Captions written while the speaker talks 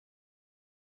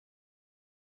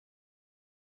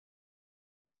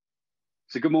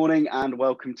So good morning and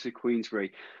welcome to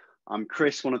Queensberry. I'm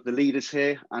Chris, one of the leaders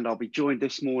here, and I'll be joined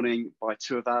this morning by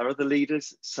two of our other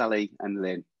leaders, Sally and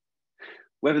Lynne.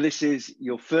 Whether this is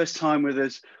your first time with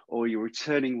us or you're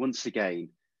returning once again,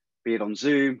 be it on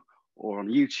Zoom or on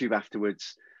YouTube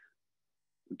afterwards,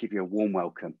 we give you a warm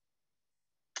welcome.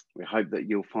 We hope that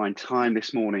you'll find time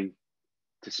this morning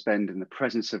to spend in the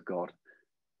presence of God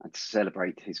and to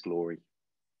celebrate his glory.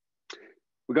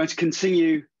 We're going to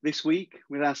continue this week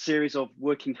with our series of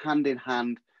working hand in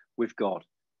hand with God.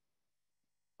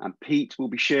 And Pete will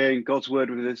be sharing God's word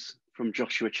with us from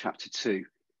Joshua chapter 2,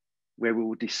 where we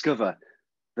will discover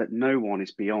that no one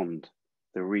is beyond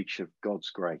the reach of God's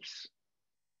grace.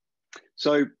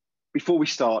 So before we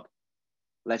start,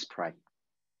 let's pray.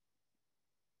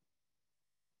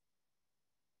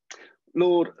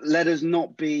 Lord, let us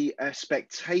not be a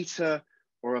spectator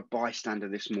or a bystander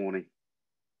this morning.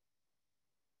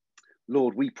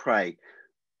 Lord, we pray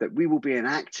that we will be an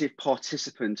active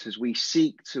participant as we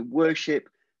seek to worship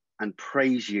and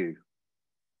praise you.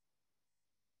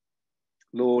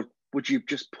 Lord, would you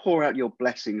just pour out your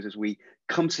blessings as we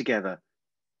come together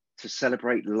to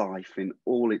celebrate life in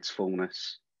all its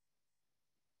fullness.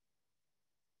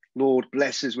 Lord,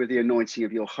 bless us with the anointing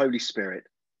of your Holy Spirit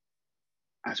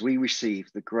as we receive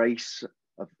the grace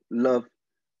of love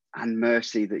and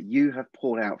mercy that you have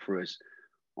poured out for us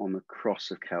on the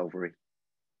cross of Calvary.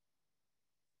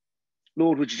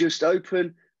 Lord, would you just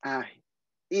open our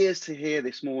ears to hear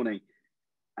this morning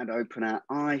and open our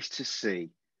eyes to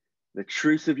see the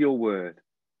truth of your word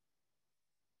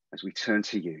as we turn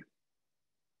to you.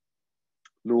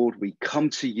 Lord, we come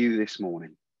to you this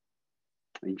morning.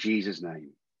 In Jesus'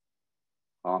 name,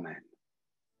 amen.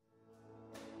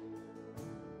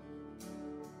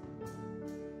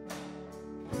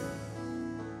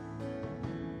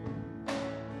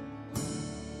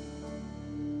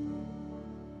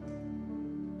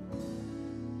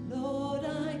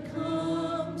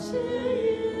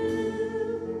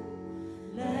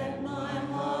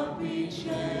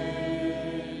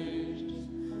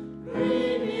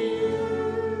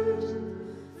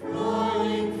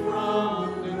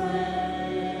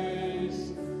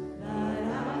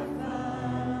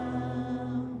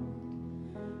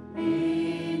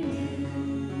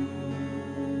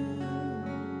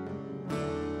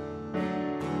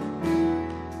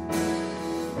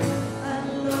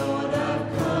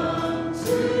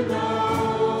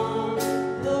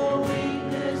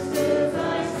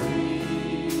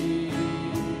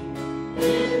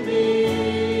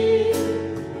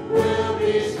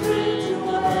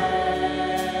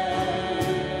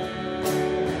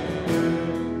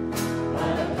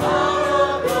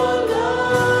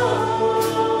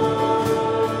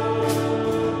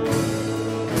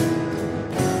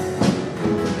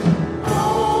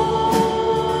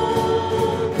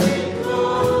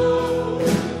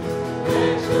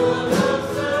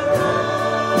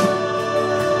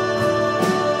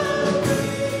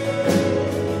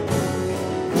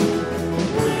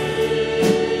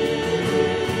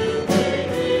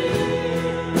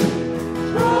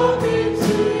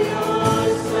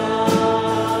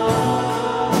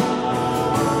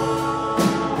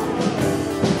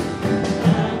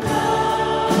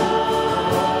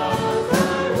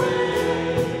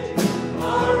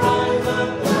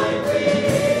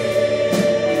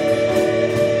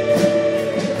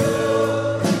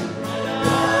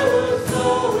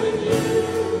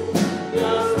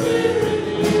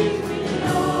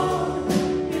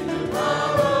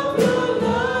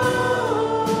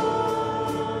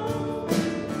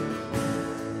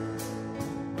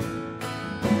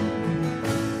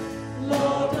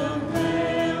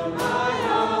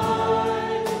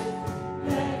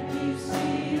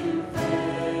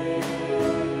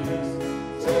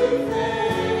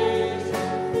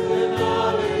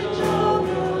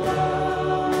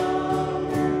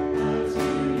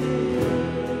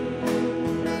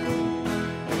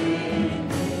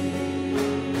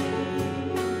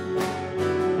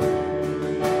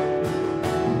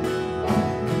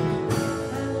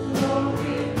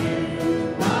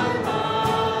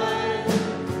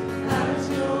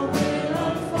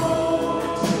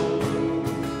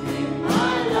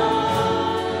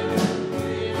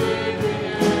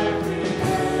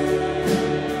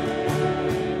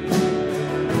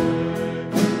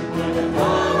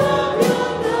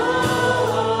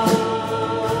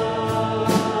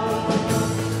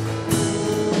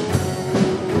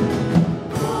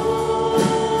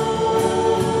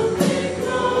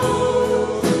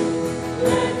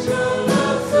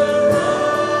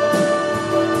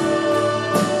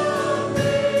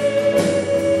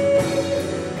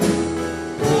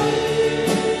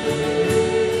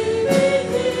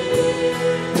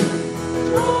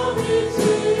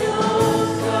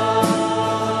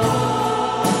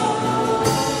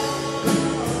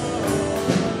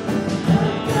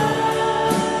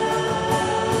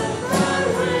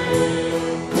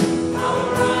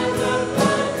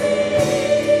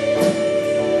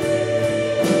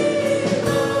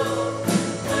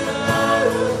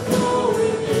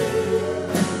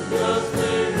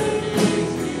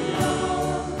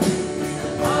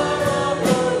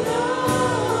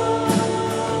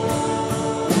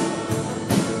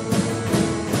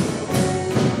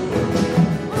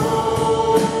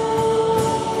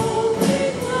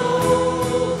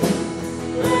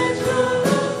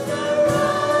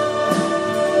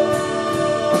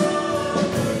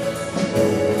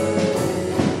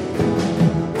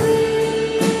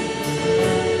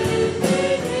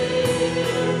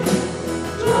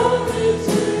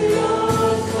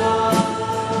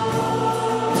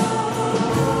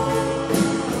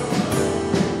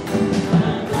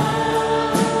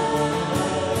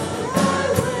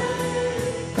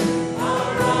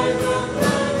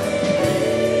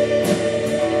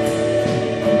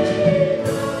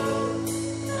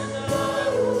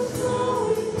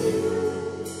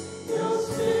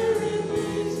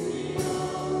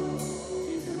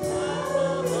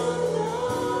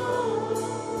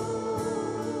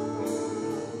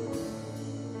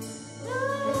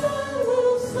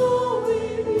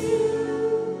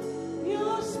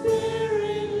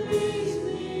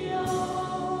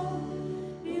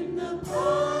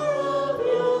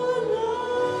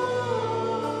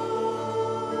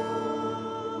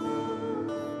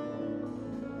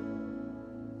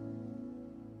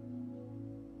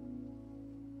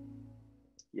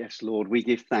 Yes, Lord, we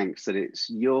give thanks that it's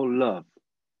your love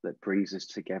that brings us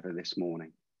together this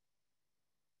morning.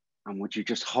 And would you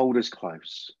just hold us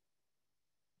close,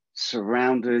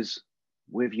 surround us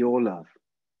with your love,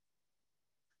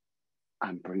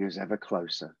 and bring us ever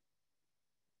closer.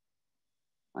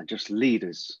 And just lead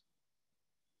us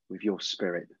with your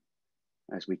Spirit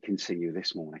as we continue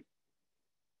this morning.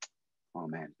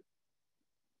 Amen.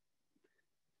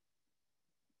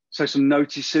 So some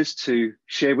notices to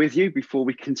share with you before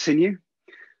we continue.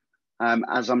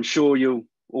 As I'm sure you'll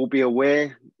all be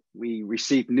aware, we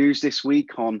received news this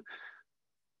week on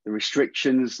the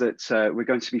restrictions that we're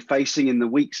going to be facing in the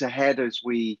weeks ahead as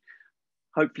we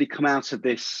hopefully come out of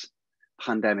this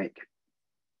pandemic.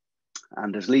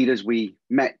 And as leaders, we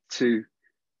met to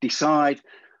decide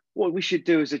what we should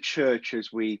do as a church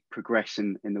as we progress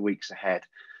in the weeks ahead.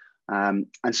 And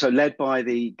so led by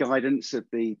the guidance of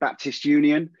the Baptist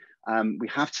Union, we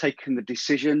have taken the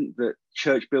decision that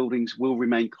church buildings will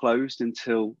remain closed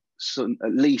until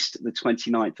at least the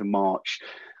 29th of March.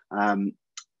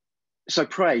 So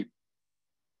pray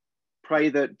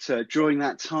that during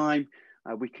that time,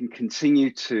 we can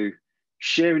continue to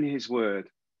share in his word.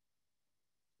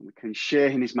 We can share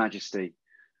in his majesty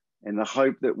in the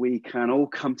hope that we can all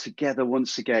come together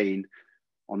once again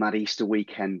on that Easter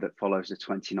weekend that follows the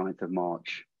 29th of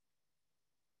March.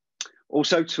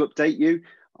 Also to update you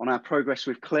on our progress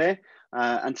with Claire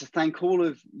and to thank all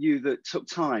of you that took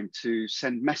time to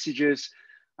send messages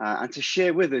and to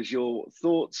share with us your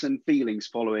thoughts and feelings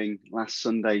following last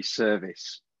Sunday's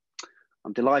service.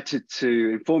 I'm delighted to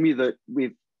inform you that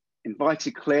we've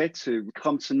invited Claire to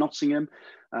come to Nottingham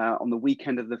on the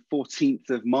weekend of the 14th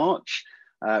of March,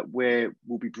 where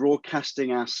we'll be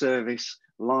broadcasting our service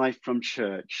live from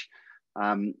church.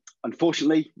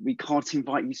 Unfortunately, we can't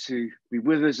invite you to be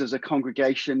with us as a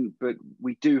congregation, but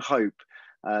we do hope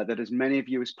that as many of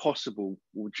you as possible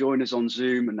will join us on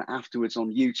Zoom and afterwards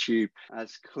on YouTube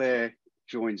as Claire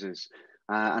joins us.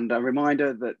 And a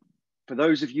reminder that for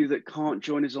those of you that can't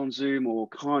join us on Zoom or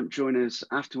can't join us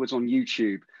afterwards on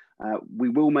YouTube, we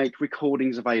will make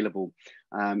recordings available.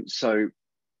 So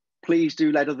please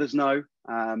do let others know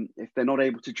if they're not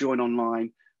able to join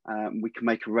online. We can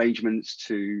make arrangements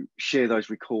to share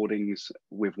those recordings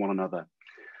with one another.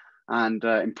 And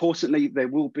importantly, there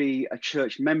will be a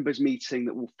church members meeting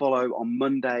that will follow on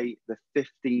Monday, the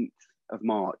 15th of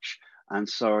March. And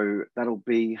so that'll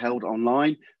be held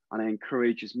online. And I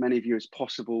encourage as many of you as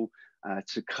possible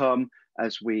to come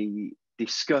as we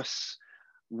discuss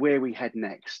where we head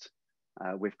next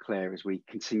with Claire as we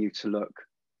continue to look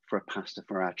for a pastor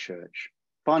for our church.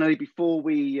 Finally, before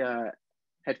we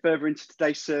head further into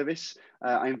today's service,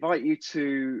 I invite you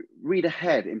to read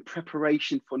ahead in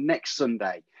preparation for next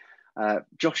Sunday,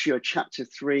 Joshua chapter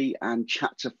 3 and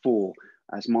chapter 4,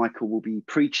 as Michael will be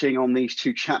preaching on these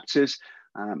two chapters.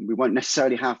 We won't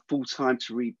necessarily have full time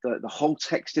to read the whole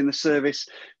text in the service,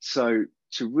 so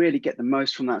to really get the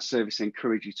most from that service, I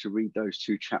encourage you to read those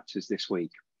two chapters this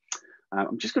week.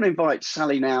 I'm just going to invite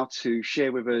Sally now to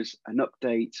share with us an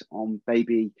update on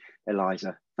baby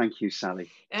Eliza. Thank you, Sally.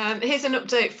 Here's an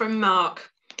update from Mark.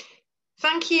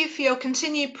 Thank you for your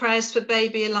continued prayers for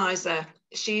baby Eliza.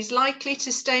 She's likely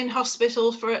to stay in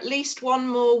hospital for at least one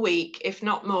more week, if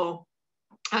not more,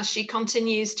 as she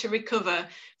continues to recover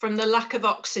from the lack of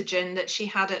oxygen that she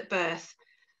had at birth.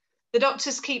 The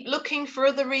doctors keep looking for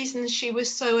other reasons she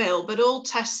was so ill, but all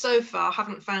tests so far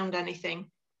haven't found anything.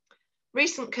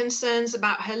 Recent concerns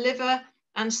about her liver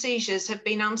and seizures have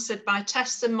been answered by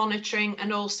tests and monitoring,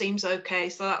 and all seems okay,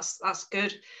 so that's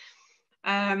good.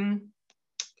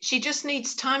 She just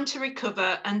needs time to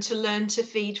recover and to learn to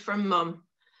feed from mum.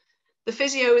 The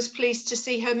physio is pleased to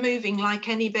see her moving like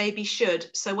any baby should,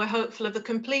 so we're hopeful of a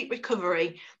complete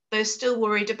recovery, though still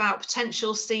worried about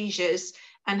potential seizures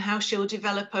and how she'll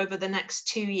develop over the next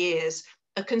 2 years.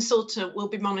 A consultant will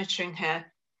be monitoring her.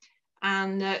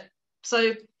 And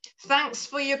so thanks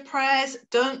for your prayers.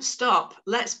 Don't stop.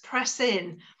 Let's press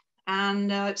in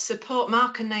and support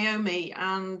Mark and Naomi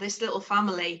and this little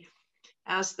family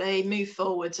as they move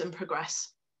forwards and progress.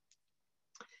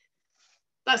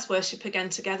 Let's worship again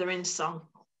together in song.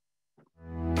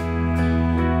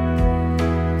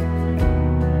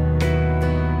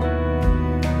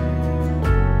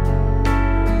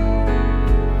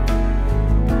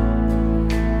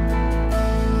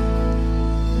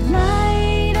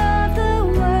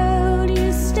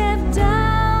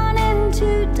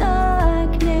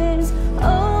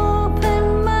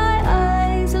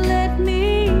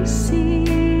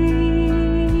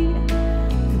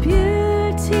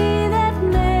 Beauty that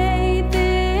made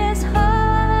this heart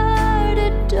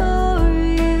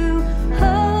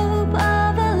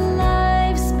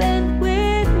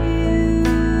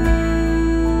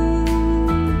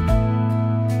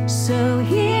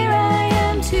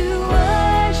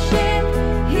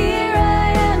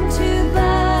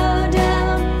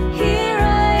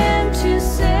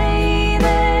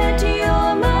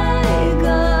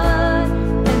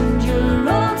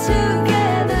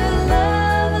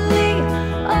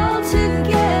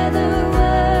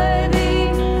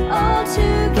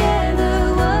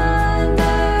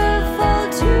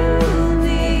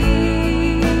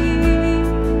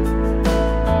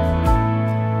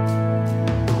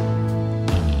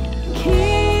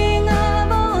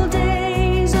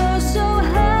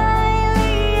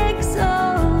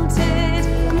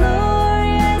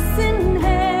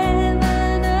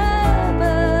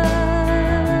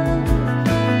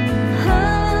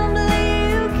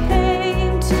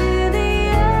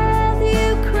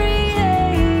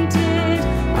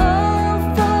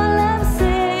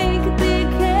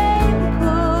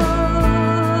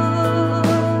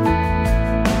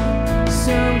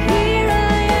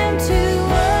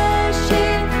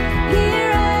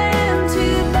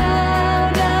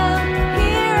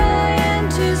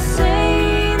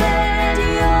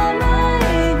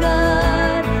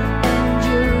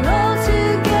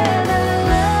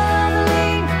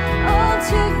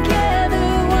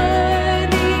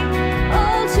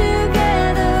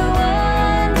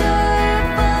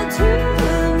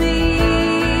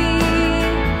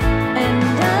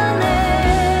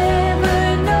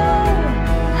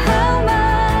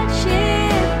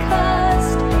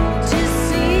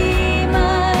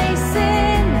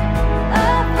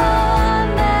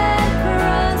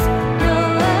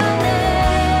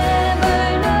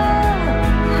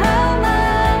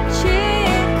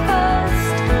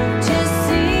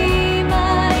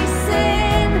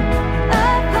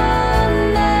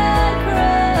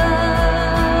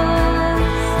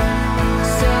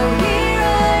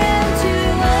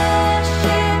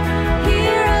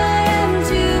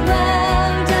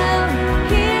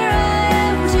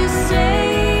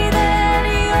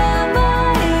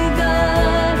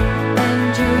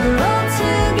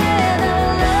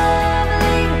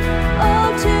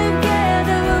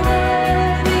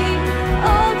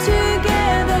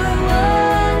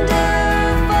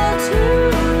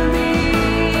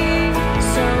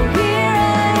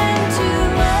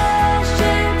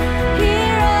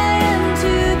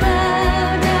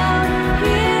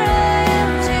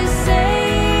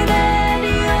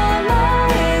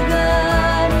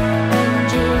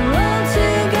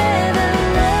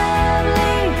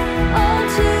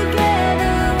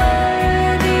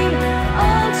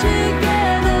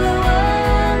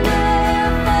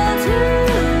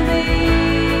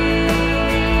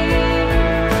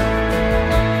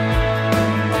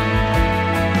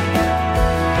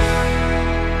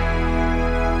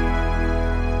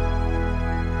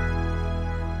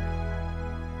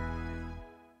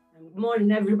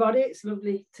morning, everybody. It's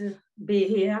lovely to be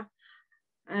here.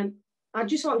 I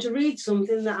just want to read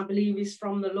something that I believe is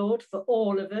from the Lord for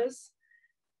all of us.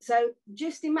 So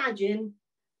just imagine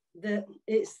that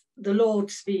it's the Lord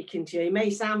speaking to you. It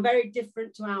may sound very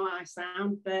different to how I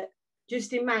sound, but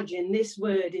just imagine this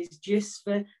word is just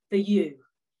for you.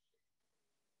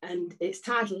 And it's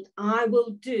titled, I Will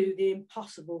Do the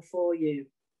Impossible for You.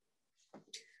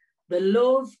 The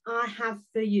love I have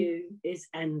for you is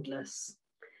endless.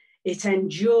 It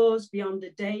endures beyond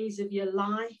the days of your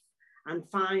life and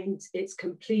finds its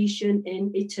completion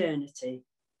in eternity.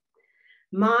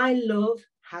 My love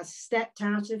has stepped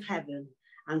out of heaven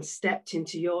and stepped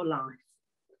into your life.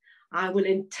 I will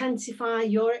intensify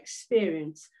your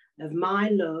experience of my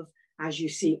love as you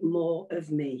seek more of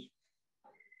me.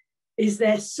 Is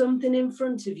there something in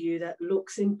front of you that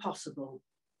looks impossible?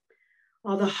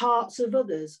 Are the hearts of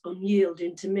others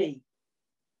unyielding to me?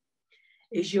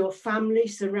 Is your family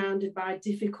surrounded by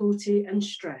difficulty and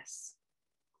stress?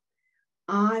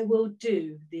 I will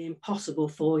do the impossible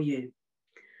for you,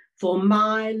 for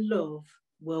my love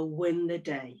will win the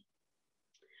day.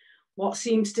 What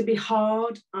seems to be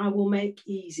hard, I will make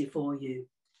easy for you.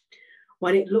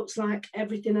 When it looks like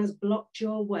everything has blocked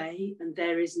your way and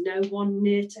there is no one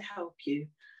near to help you,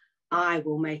 I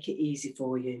will make it easy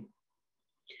for you.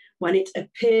 When it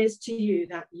appears to you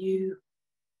that you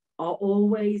are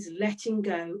always letting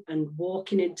go and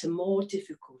walking into more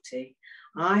difficulty,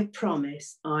 I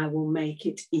promise I will make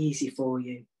it easy for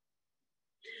you.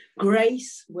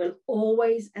 Grace will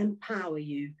always empower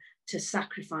you to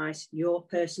sacrifice your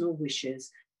personal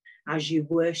wishes as you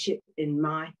worship in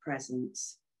my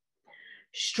presence.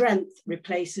 Strength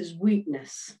replaces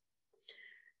weakness.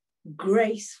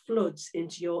 Grace floods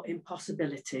into your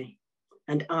impossibility,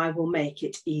 and I will make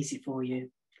it easy for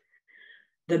you.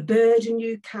 The burden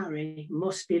you carry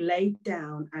must be laid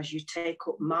down as you take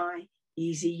up my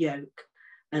easy yoke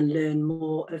and learn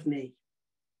more of me.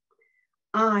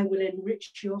 I will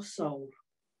enrich your soul,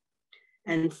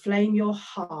 inflame your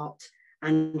heart,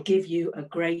 and give you a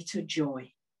greater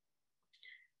joy.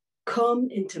 Come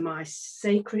into my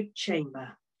sacred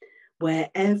chamber, where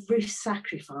every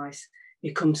sacrifice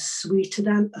becomes sweeter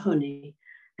than honey,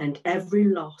 and every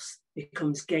loss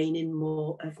becomes gaining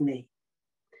more of me.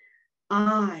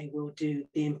 I will do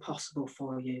the impossible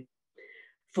for you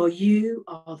you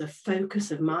are the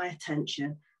focus of my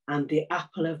attention and the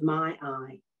apple of my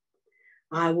eye.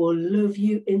 I will love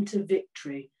you into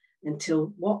victory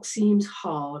until what seems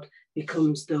hard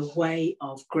becomes the way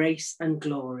of grace and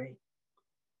glory.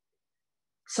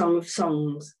 Song of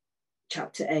Songs,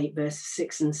 chapter 8, verses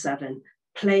 6 and 7.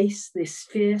 Place this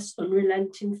fierce,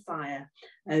 unrelenting fire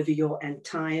over your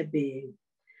entire being.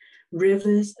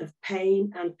 Rivers of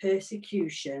pain and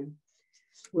persecution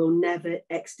will never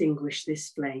extinguish this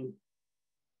flame.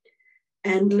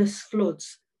 Endless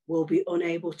floods will be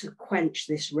unable to quench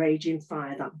this raging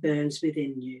fire that burns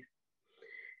within you.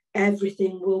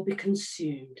 Everything will be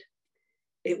consumed.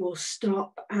 It will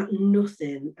stop at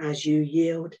nothing as you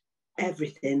yield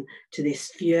everything to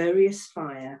this furious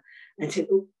fire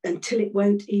until it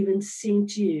won't even seem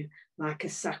to you like a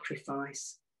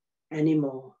sacrifice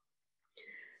anymore.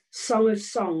 Song of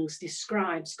Songs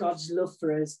describes God's love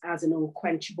for us as an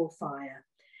unquenchable fire.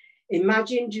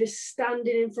 Imagine just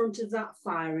standing in front of that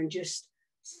fire and just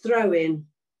throwing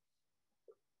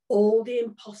all the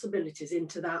impossibilities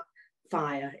into that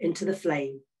fire, into the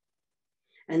flame,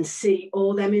 and see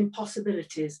all them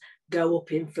impossibilities go up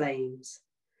in flames.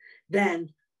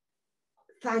 Then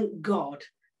thank God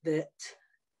that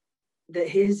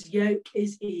his yoke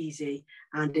is easy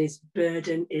and his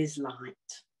burden is light.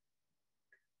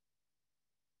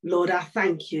 Lord, I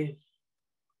thank you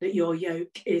that your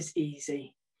yoke is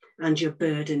easy and your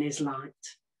burden is light.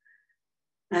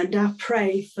 And I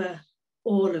pray for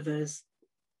all of us,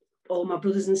 all my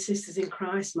brothers and sisters in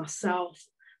Christ, myself,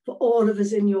 for all of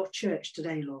us in your church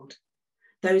today, Lord.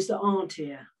 Those that aren't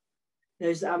here,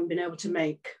 those that haven't been able to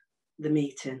make the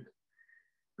meeting.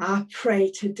 I pray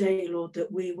today, Lord,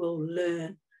 that we will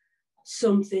learn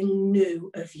something new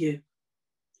of you.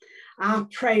 I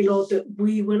pray, Lord, that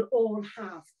we will all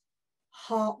have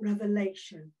heart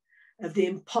revelation of the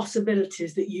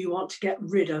impossibilities that you want to get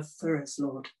rid of for us,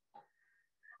 Lord.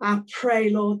 I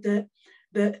pray, Lord,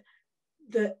 that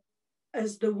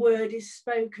as the word is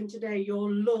spoken today,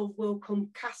 your love will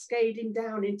come cascading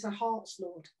down into hearts,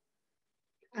 Lord.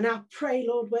 And I pray,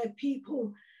 Lord, where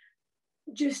people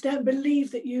just don't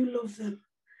believe that you love them,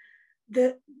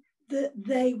 that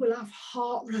they will have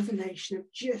heart revelation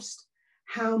of just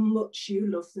how much you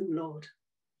love them, Lord.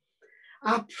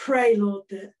 I pray, Lord,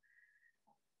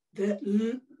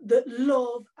 that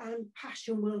love and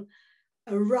passion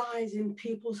arise in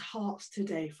people's hearts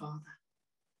today, Father.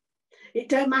 It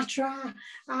don't matter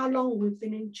how long we've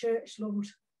been in church, Lord.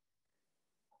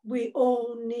 We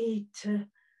all need to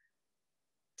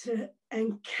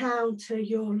encounter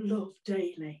your love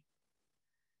daily.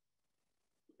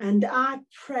 And I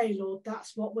pray, Lord,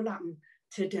 that's what will happen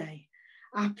today.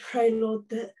 I pray, Lord,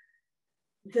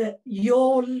 that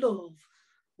your love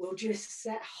will just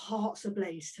set hearts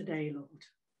ablaze today, Lord.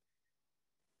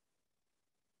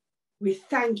 We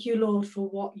thank you, Lord, for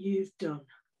what you've done.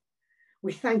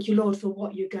 We thank you, Lord, for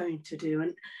what you're going to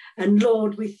do. And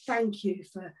Lord, we thank you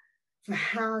for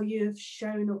how you've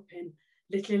shown up in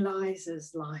little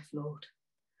Eliza's life, Lord.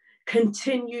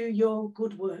 Continue your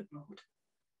good work, Lord.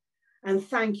 And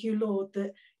thank you, Lord,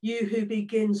 that you who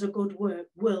begins a good work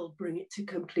will bring it to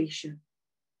completion.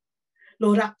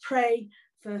 Lord, I pray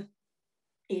for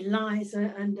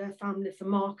Eliza and her family, for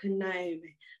Mark and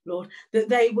Naomi, Lord, that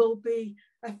they will be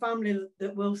a family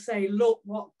that will say, look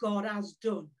what God has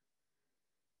done.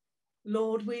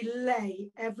 Lord, we lay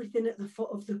everything at the foot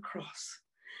of the cross.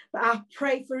 But I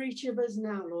pray for each of us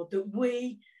now, Lord, that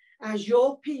we, as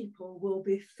your people, will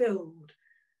be filled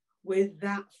with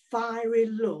that fiery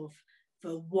love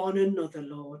for one another,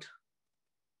 Lord.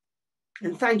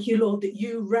 And thank you, Lord, that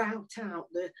you rout out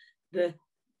the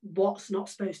what's not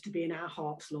supposed to be in our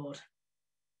hearts, Lord.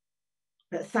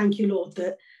 But thank you, Lord,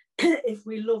 that if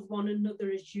we love one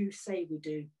another as you say we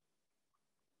do,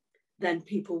 then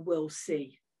people will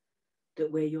see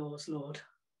that we're yours, Lord.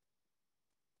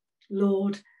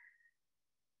 Lord,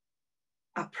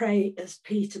 I pray as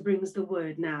Peter brings the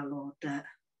word now, Lord,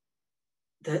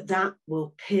 that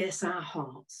will pierce our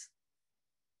hearts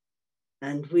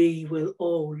and we will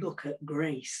all look at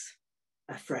grace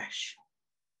afresh.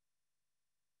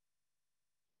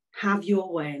 Have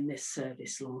your way in this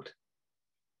service, Lord.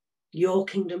 Your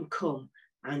kingdom come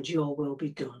and your will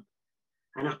be done.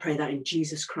 And I pray that in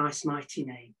Jesus Christ's mighty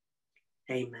name.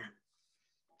 Amen.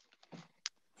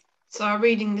 So our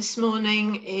reading this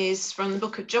morning is from the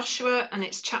book of Joshua, and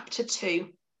it's chapter 2.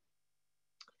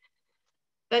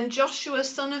 Then Joshua,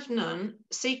 son of Nun,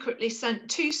 secretly sent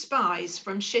 2 spies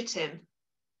from Shittim.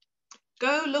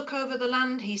 Go look over the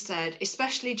land, he said,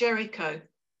 especially Jericho.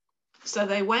 So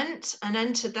they went and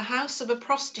entered the house of a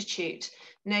prostitute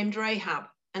named Rahab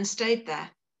and stayed there.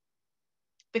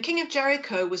 The king of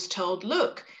Jericho was told,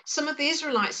 look, some of the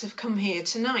Israelites have come here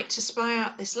tonight to spy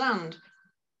out this land.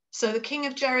 So the king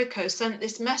of Jericho sent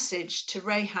this message to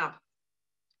Rahab.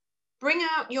 Bring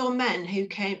out your men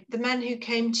the men who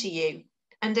came to you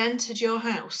and entered your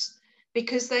house,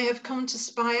 because they have come to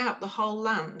spy out the whole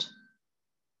land.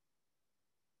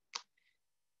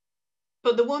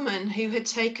 But the woman who had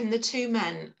taken the 2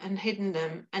 men and hidden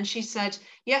them, and she said,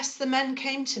 yes, the men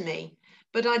came to me,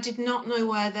 but I did not know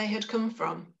where they had come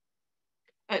from.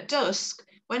 At dusk,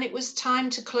 when it was time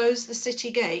to close the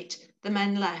city gate, the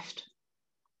men left.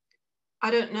 I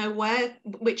don't know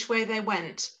which way they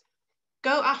went.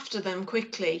 Go after them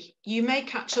quickly. You may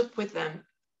catch up with them.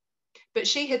 But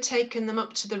she had taken them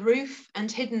up to the roof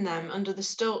and hidden them under the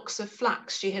stalks of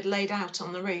flax she had laid out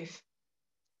on the roof.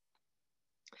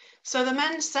 So the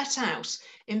men set out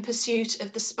in pursuit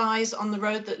of the spies on the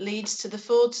road that leads to the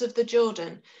fords of the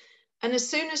Jordan, and as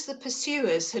soon as the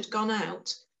pursuers had gone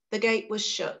out, the gate was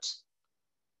shut.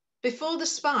 Before the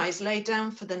spies lay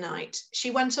down for the night,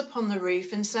 she went up on the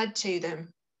roof and said to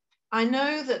them, I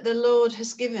know that the Lord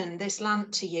has given this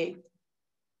land to you,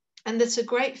 and that a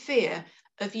great fear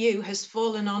of you has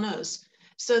fallen on us,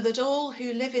 so that all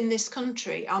who live in this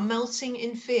country are melting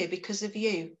in fear because of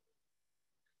you.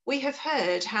 We have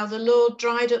heard how the Lord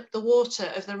dried up the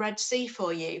water of the Red Sea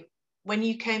for you when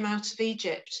you came out of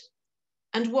Egypt,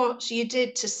 and what you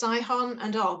did to Sihon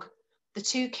and Og, the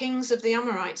 2 kings of the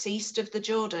Amorites east of the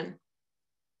Jordan,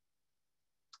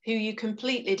 who you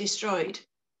completely destroyed.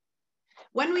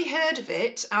 When we heard of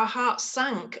it, our hearts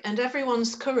sank and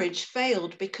everyone's courage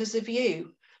failed because of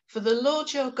you. For the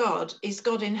Lord your God is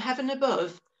God in heaven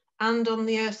above and on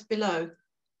the earth below.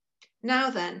 Now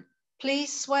then,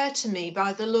 please swear to me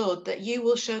by the Lord that you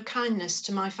will show kindness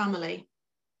to my family,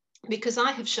 because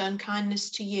I have shown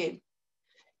kindness to you.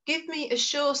 Give me a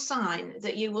sure sign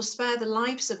that you will spare the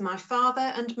lives of my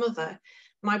father and mother,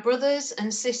 my brothers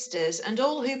and sisters, and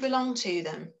all who belong to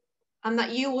them, and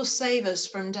that you will save us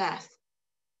from death.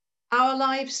 Our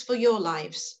lives for your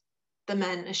lives, the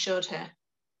men assured her.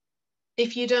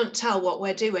 If you don't tell what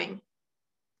we're doing.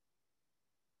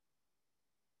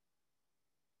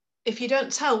 If you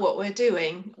don't tell what we're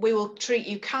doing, we will treat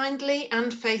you kindly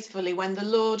and faithfully when the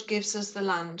Lord gives us the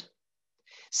land.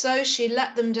 So she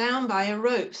let them down by a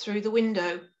rope through the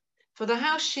window, for the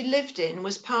house she lived in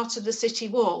was part of the city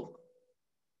wall.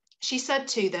 She said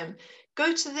to them,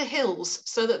 "Go to the hills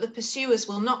so that the pursuers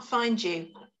will not find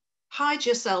you. Hide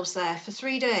yourselves there for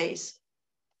 3 days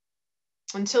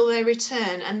until they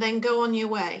return, and then go on your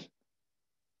way."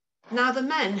 Now the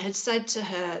men had said to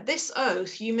her, "This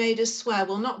oath you made us swear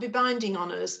will not be binding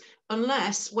on us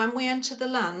unless, when we enter the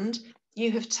land,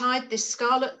 you have tied this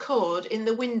scarlet cord in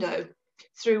the window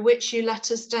through which you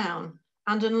let us down,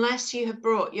 and unless you have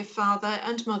brought your father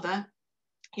and mother,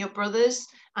 your brothers,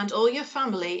 and all your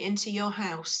family into your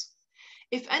house.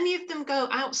 If any of them go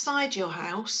outside your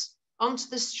house, onto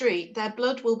the street, their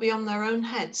blood will be on their own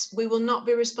heads. We will not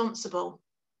be responsible.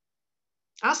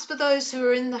 As for those who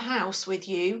are in the house with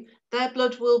you, their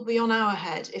blood will be on our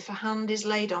head if a hand is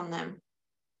laid on them.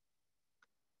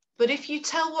 But if you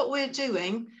tell what we're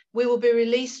doing, we will be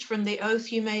released from the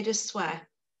oath you made us swear."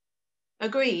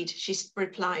 "Agreed," she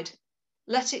replied.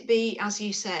 "Let it be as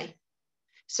you say."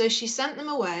 So she sent them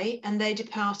away, and they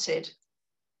departed.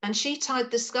 And she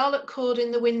tied the scarlet cord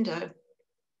in the window.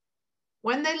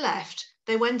 When they left,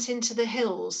 they went into the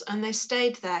hills, and they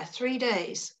stayed there 3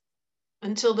 days,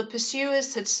 until the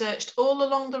pursuers had searched all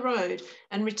along the road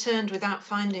and returned without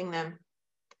finding them.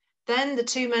 Then the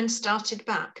 2 men started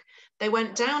back. They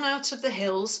went down out of the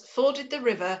hills, forded the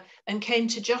river, and came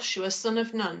to Joshua, son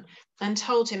of Nun, and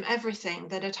told him everything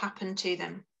that had happened to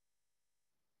them.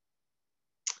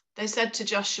 They said to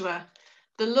Joshua,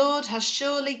 "The Lord has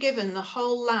surely given the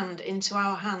whole land into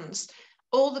our hands.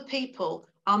 All the people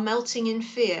are melting in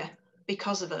fear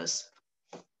because of us."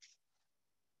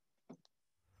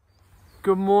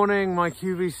 Good morning, my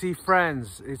QBC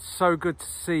friends. It's so good to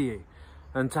see you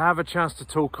and to have a chance to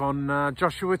talk on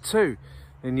Joshua 2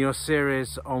 in your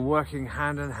series on working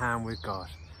hand in hand with God.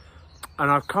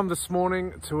 And I've come this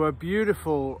morning to a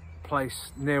beautiful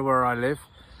place near where I live.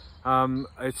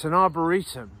 It's an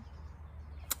arboretum.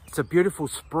 It's a beautiful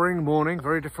spring morning,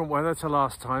 very different weather to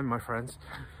last time, my friends.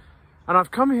 And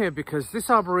I've come here because this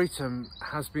arboretum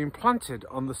has been planted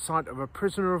on the site of a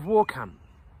prisoner of war camp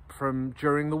from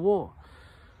during the war.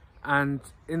 And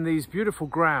in these beautiful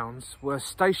grounds were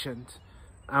stationed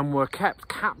and were kept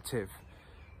captive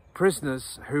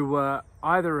prisoners who were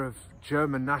either of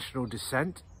German national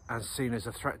descent and seen as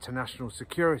a threat to national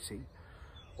security,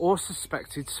 or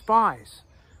suspected spies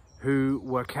who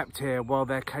were kept here while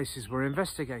their cases were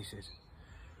investigated.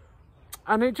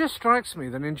 And it just strikes me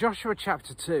that in Joshua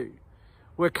chapter 2,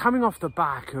 we're coming off the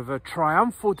back of a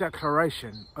triumphal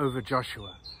declaration over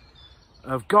Joshua,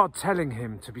 of God telling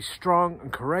him to be strong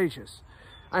and courageous,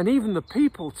 and even the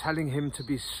people telling him to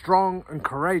be strong and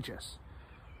courageous.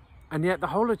 And yet the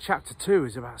whole of chapter 2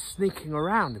 is about sneaking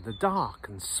around in the dark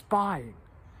and spying.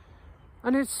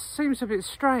 And it seems a bit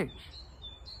strange.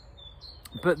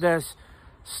 But there's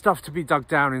stuff to be dug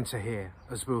down into here,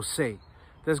 as we'll see.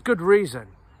 There's good reason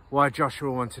why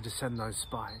Joshua wanted to send those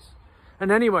spies.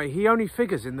 And anyway, he only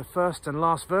figures in the first and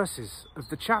last verses of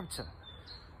the chapter.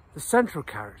 The central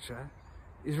character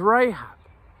is Rahab.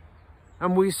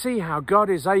 And we see how God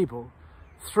is able,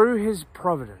 through his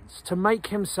providence, to make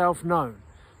himself known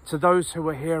to those who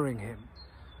are hearing him,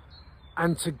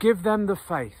 and to give them the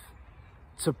faith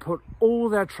to put all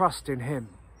their trust in him,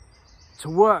 to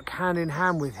work hand in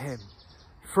hand with him,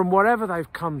 from whatever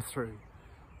they've come through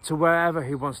to wherever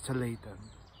he wants to lead them.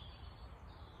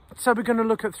 So we're going to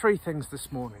look at 3 things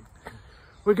this morning.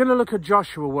 We're going to look at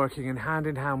Joshua working in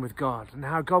hand with God, and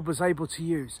how God was able to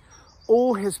use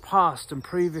all his past and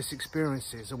previous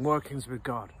experiences and workings with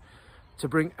God to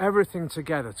bring everything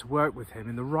together to work with him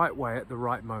in the right way at the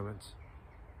right moment.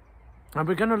 And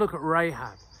we're going to look at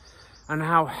Rahab and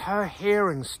how her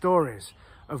hearing stories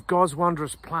of God's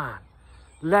wondrous plan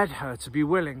led her to be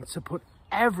willing to put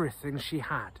everything she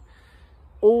had,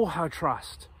 all her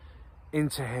trust,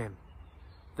 into him,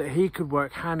 that he could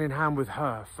work hand in hand with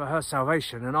her for her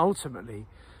salvation, and ultimately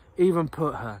even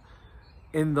put her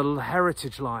in the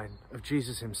heritage line of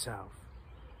Jesus himself.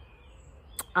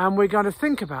 And we're going to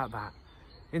think about that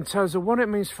in terms of what it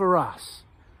means for us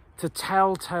to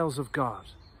tell tales of God,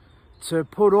 to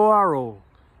put our all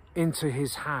into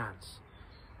his hands,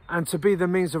 and to be the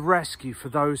means of rescue for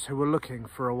those who are looking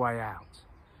for a way out.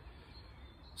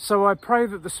 So I pray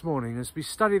that this morning, as we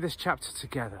study this chapter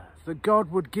together, that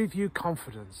God would give you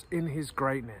confidence in his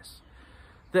greatness,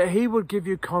 that he would give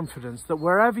you confidence that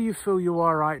wherever you feel you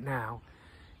are right now,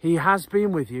 he has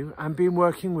been with you and been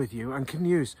working with you and can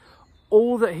use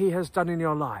all that he has done in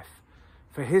your life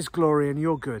for his glory and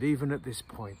your good, even at this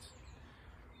point.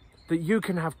 That you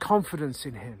can have confidence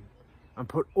in him and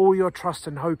put all your trust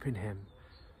and hope in him.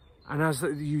 And as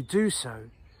you do so,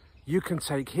 you can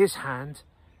take his hand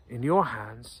in your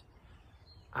hands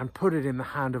and put it in the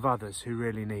hand of others who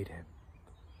really need him.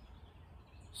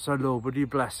 So Lord, would you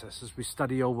bless us as we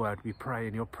study your word? We pray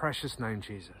in your precious name,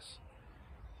 Jesus.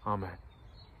 Amen.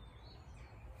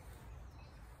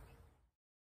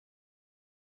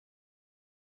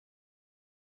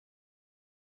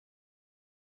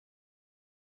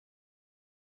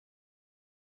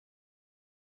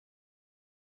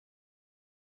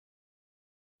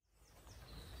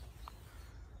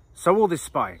 So all this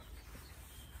spying.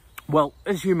 Well,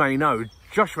 as you may know,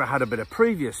 Joshua had a bit of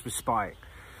previous with spying.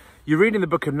 You read in the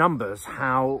book of Numbers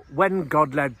how when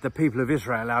God led the people of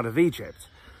Israel out of Egypt,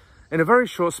 in a very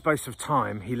short space of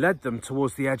time, he led them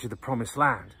towards the edge of the promised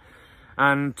land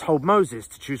and told Moses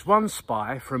to choose one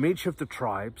spy from each of the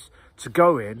tribes to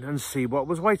go in and see what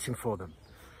was waiting for them.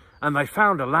 And they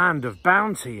found a land of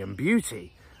bounty and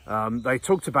beauty. They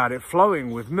talked about it flowing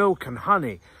with milk and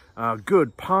honey,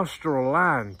 good pastoral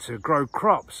land to grow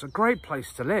crops, a great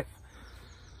place to live.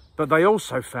 But they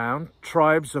also found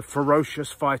tribes of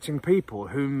ferocious fighting people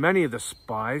whom many of the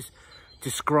spies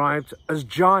described as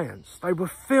giants. They were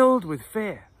filled with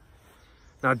fear.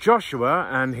 Now Joshua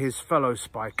and his fellow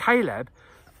spy Caleb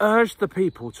urged the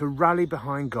people to rally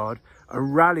behind God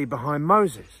and rally behind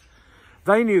Moses.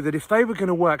 They knew that if they were going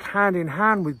to work hand in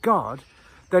hand with God,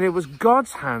 then it was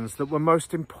God's hands that were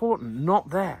most important, not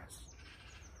theirs.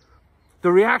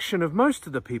 The reaction of most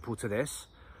of the people to this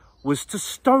was to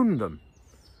stone them.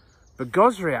 But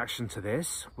God's reaction to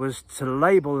this was to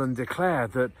label and declare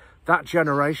that that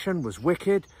generation was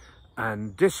wicked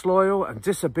and disloyal and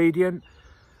disobedient,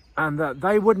 and that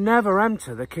they would never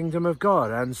enter the kingdom of God.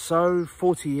 And so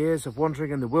 40 years of wandering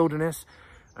in the wilderness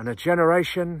and a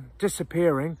generation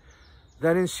disappearing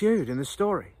then ensued in the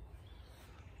story.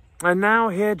 And now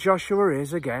here Joshua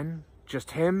is again,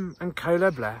 just him and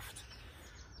Caleb left.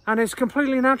 And it's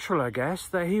completely natural, I guess,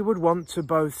 that he would want to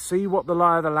both see what the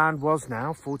lie of the land was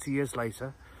now, 40 years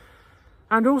later,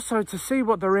 and also to see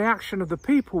what the reaction of the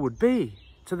people would be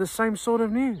to the same sort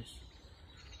of news.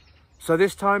 So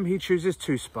this time he chooses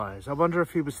two spies. I wonder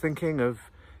if he was thinking of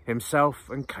himself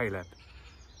and Caleb.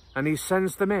 And he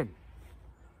sends them in.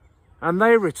 And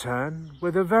they return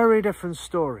with a very different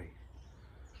story.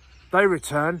 They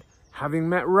return having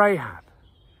met Rahab.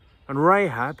 And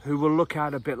Rahab, who we'll look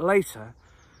at a bit later,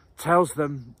 tells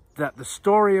them that the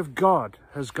story of God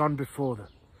has gone before them,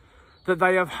 that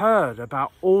they have heard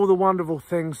about all the wonderful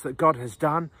things that God has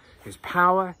done, his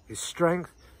power, his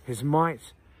strength, his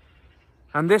might.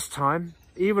 And this time,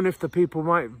 even if the people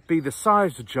might be the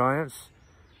size of giants,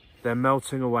 they're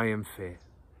melting away in fear.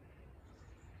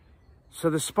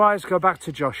 So the spies go back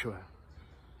to Joshua,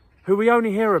 who we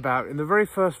only hear about in the very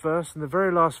first verse and the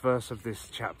very last verse of this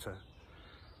chapter.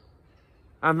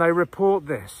 And they report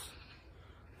this: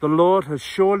 the Lord has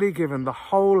surely given the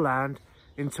whole land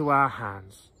into our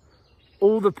hands.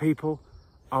 All the people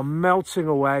are melting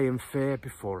away in fear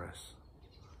before us.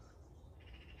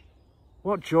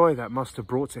 What joy that must have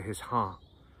brought to his heart.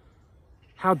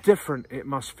 How different it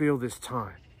must feel this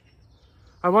time.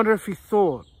 I wonder if he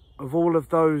thought of all of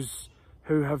those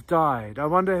who have died. I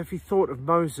wonder if he thought of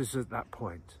Moses at that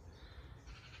point.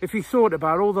 If he thought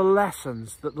about all the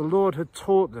lessons that the Lord had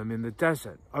taught them in the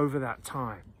desert over that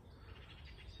time,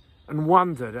 and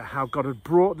wondered at how God had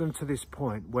brought them to this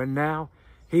point where now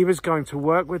he was going to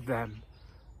work with them,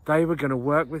 they were going to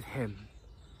work with him,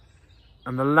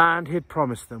 and the land he'd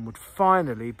promised them would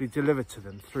finally be delivered to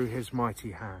them through his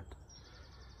mighty hand.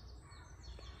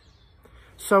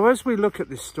 So as we look at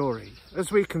this story,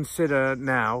 as we consider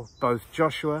now both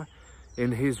Joshua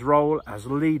in his role as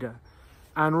leader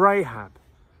and Rahab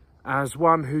as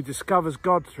one who discovers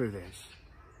God through this,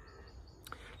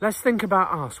 let's think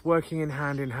about us working in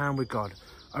hand with God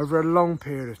over a long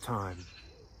period of time.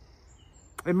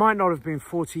 It might not have been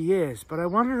 40 years, but I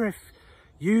wonder if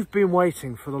you've been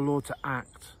waiting for the Lord to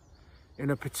act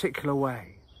in a particular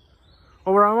way.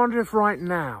 Or I wonder if right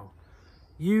now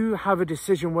you have a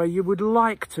decision where you would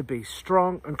like to be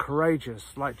strong and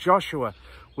courageous, like Joshua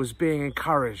was being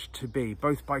encouraged to be,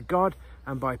 both by God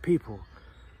and by people.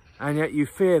 And yet you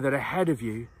fear that ahead of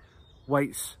you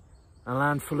waits a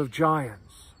land full of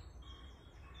giants.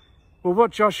 Well,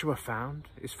 what Joshua found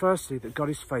is firstly that God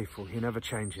is faithful. He never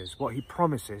changes. What he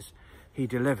promises, he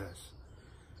delivers.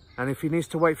 And if he needs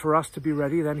to wait for us to be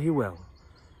ready, then he will.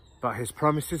 But his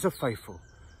promises are faithful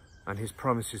and his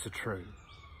promises are true.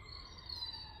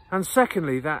 And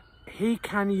secondly, that he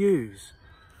can use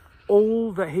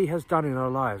all that he has done in our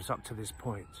lives up to this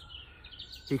point.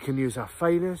 He can use our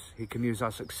failures. He can use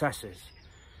our successes.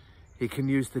 He can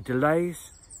use the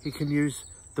delays. He can use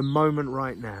the moment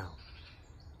right now.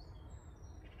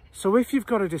 So if you've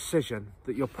got a decision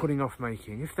that you're putting off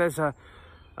making, if there's a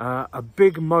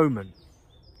big moment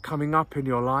coming up in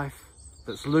your life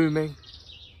that's looming,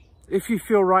 If you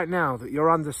feel right now that you're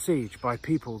under siege by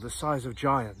people the size of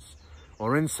giants,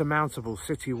 or insurmountable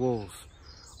city walls,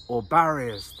 or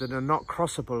barriers that are not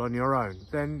crossable on your own,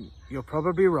 then you're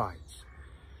probably right.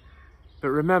 But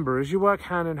remember, as you work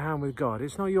hand in hand with God,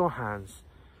 it's not your hands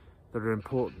that are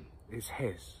important, it's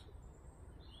His.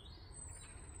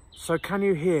 So can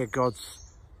you hear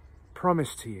God's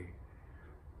promise to you?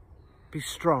 Be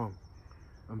strong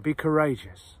and be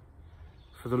courageous,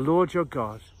 for the Lord your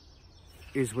God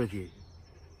is with you.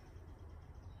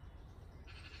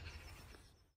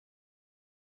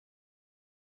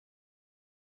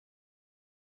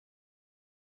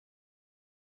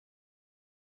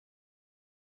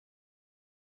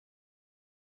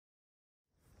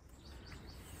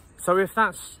 So if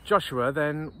that's Joshua,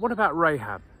 then what about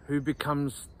Rahab, who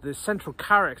becomes the central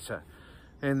character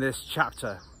in this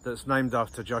chapter that's named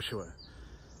after Joshua?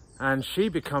 And she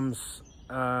becomes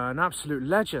an absolute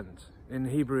legend in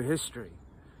Hebrew history.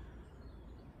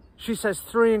 She says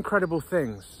 3 incredible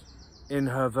things in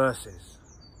her verses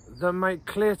that make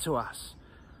clear to us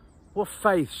what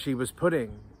faith she was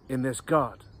putting in this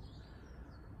God.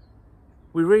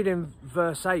 We read in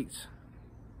verse 8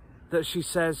 that she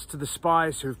says to the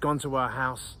spies who have gone to her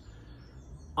house,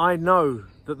 "I know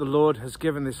that the Lord has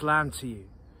given this land to you,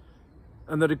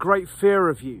 and that a great fear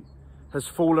of you has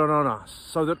fallen on us,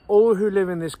 so that all who live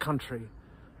in this country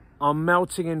are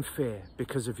melting in fear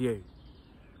because of you."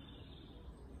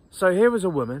 So here was a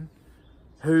woman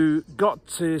who got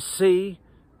to see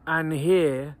and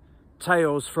hear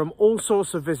tales from all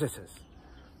sorts of visitors.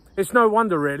 It's no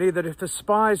wonder really that if the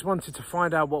spies wanted to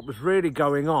find out what was really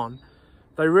going on,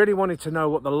 they really wanted to know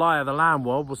what the lie of the land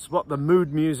was, what the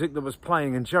mood music that was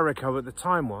playing in Jericho at the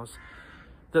time was,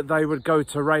 that they would go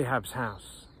to Rahab's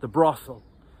house, the brothel.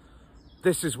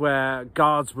 This is where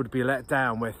guards would be let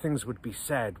down, where things would be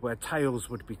said, where tales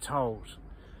would be told.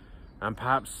 And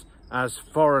perhaps as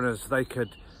foreigners, they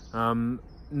could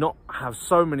not have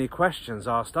so many questions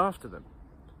asked after them.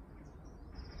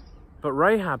 But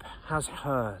Rahab has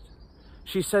heard.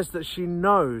 She says that she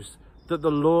knows that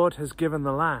the Lord has given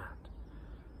the land.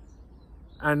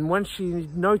 And when she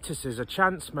notices a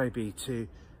chance maybe to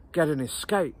get an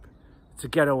escape, to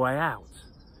get a way out,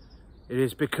 it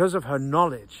is because of her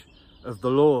knowledge of the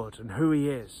Lord and who He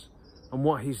is and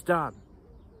what He's done.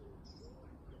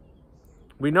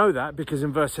 We know that because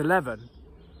in verse 11,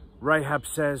 Rahab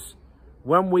says,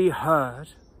 "When we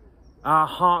heard, our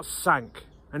hearts sank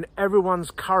and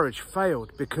everyone's courage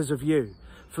failed because of you.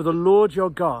 For the Lord your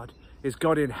God is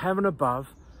God in heaven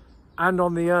above and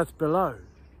on the earth below."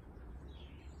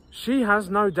 She has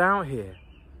no doubt here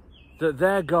that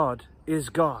their God is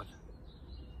God,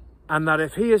 and that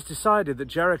if He has decided that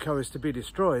Jericho is to be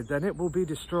destroyed, then it will be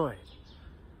destroyed.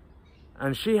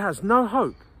 And she has no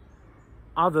hope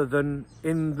other than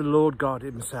in the Lord God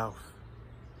Himself.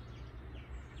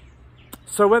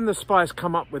 So when the spies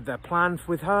come up with their plan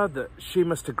with her, that she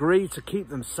must agree to keep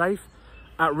them safe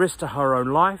at risk to her own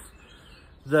life,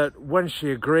 that when she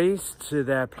agrees to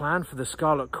their plan for the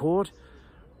scarlet cord,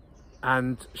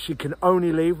 and she can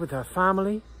only leave with her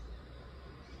family,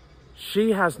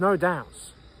 she has no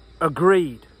doubts.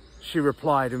 "Agreed," she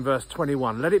replied in verse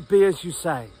 21, "let it be as you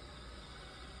say."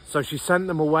 So she sent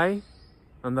them away,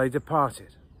 and they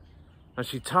departed, and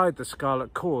she tied the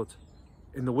scarlet cord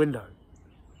in the window.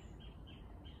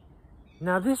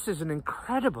 Now this is an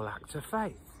incredible act of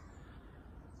faith.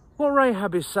 What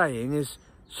Rahab is saying is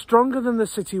stronger than the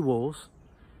city walls,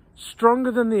 stronger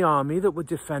than the army that would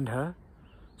defend her,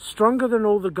 stronger than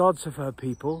all the gods of her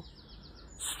people,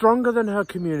 stronger than her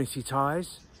community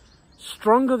ties,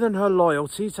 stronger than her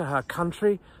loyalty to her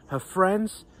country, her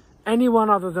friends, anyone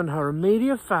other than her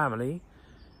immediate family.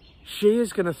 She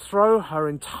is going to throw her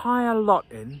entire lot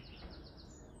in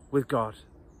with God,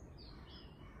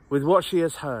 with what she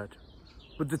has heard,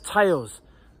 with the tales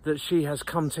that she has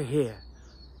come to hear.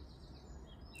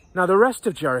 Now the rest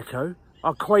of Jericho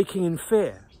are quaking in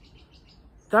fear.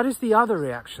 That is the other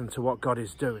reaction to what God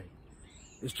is doing.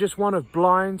 It's just one of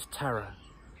blind terror.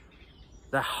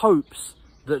 Their hopes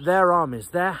that their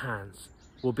armies, their hands,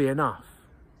 will be enough.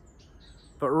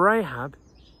 But Rahab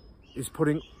is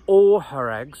putting all her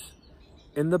eggs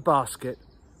in the basket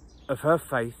of her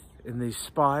faith in these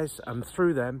spies, and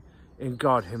through them in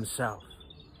God Himself.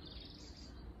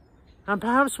 And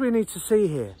perhaps we need to see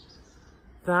here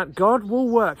that God will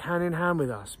work hand in hand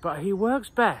with us, but He works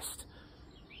best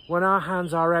when our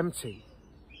hands are empty.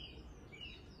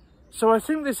 So I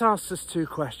think this asks us 2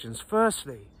 questions.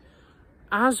 Firstly,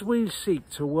 as we seek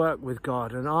to work with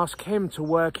God and ask Him to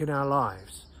work in our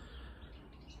lives,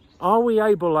 are we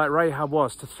able, like Rahab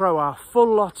was, to throw our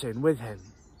full lot in with Him?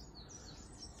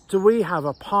 Do we have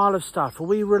a pile of stuff? Are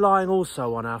we relying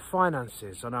also on our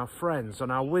finances, on our friends, on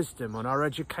our wisdom, on our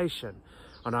education,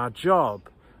 on our job,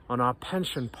 on our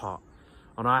pension pot,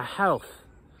 on our health,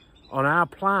 on our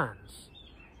plans,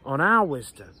 on our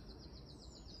wisdom?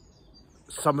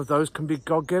 Some of those can be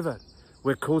God-given.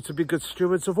 We're called to be good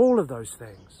stewards of all of those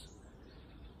things.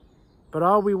 But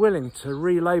are we willing to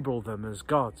relabel them as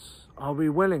God's? Are we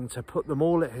willing to put them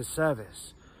all at his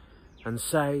service and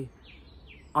say,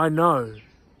 I know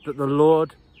that the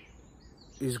Lord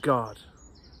is God,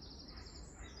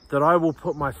 that I will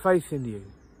put my faith in you,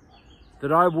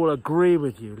 that I will agree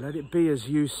with you, let it be as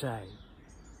you say.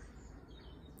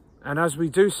 And as we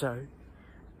do so,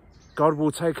 God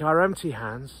will take our empty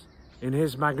hands in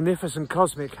his magnificent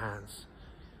cosmic hands,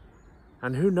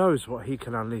 and who knows what he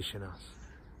can unleash in us.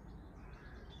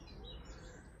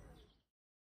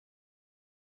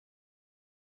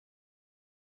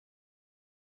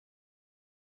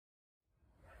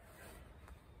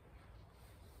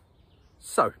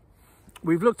 So,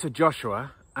 we've looked at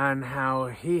Joshua and how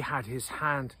he had his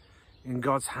hand in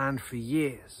God's hand for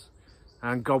years,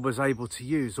 and God was able to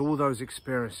use all those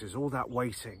experiences, all that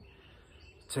waiting,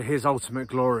 to his ultimate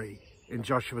glory in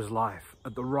Joshua's life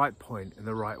at the right point in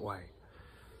the right way.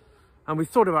 And we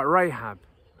thought about Rahab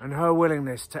and her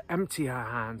willingness to empty her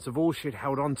hands of all she'd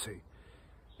held on to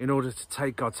in order to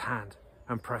take God's hand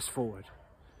and press forward.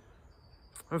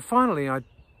 And finally, I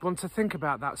want to think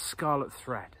about that scarlet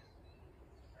thread.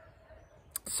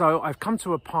 So I've come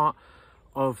to a part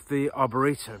of the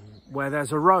Arboretum where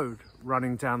there's a road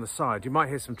running down the side. You might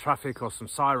hear some traffic or some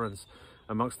sirens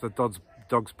amongst the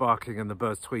dogs barking and the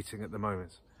birds tweeting at the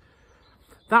moment.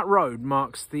 That road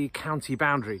marks the county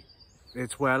boundary.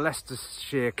 It's where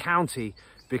Leicestershire County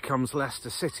becomes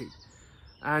Leicester City.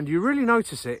 And you really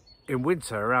notice it in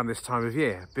winter around this time of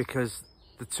year because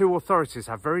the two authorities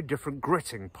have very different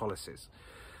gritting policies.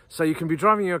 So you can be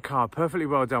driving your car perfectly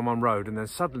well down one road and then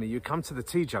suddenly you come to the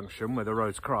T-junction where the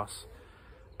roads cross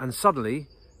and suddenly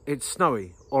it's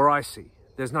snowy or icy.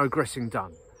 There's no gritting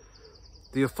done.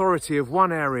 The authority of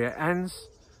one area ends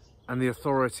and the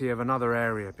authority of another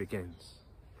area begins.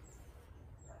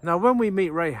 Now when we meet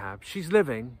Rahab, she's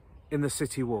living in the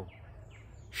city wall.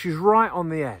 She's right on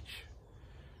the edge.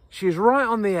 She's right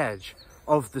on the edge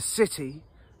of the city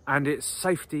and its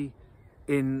safety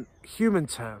in human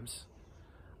terms,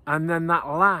 and then that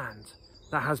land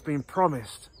that has been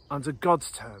promised under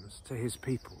God's terms to his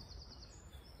people.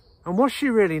 And what she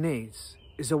really needs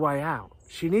is a way out.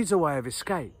 She needs a way of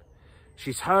escape.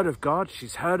 She's heard of God.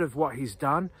 She's heard of what he's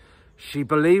done. She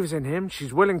believes in him.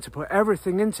 She's willing to put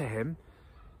everything into him.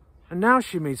 And now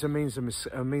she needs a means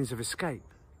of escape.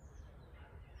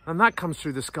 And that comes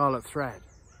through the scarlet thread.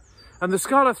 And the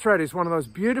scarlet thread is one of those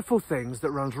beautiful things that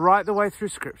runs right the way through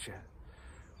Scripture.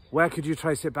 Where could you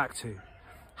trace it back to?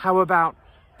 How about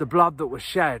the blood that was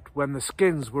shed when the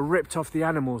skins were ripped off the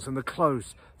animals and the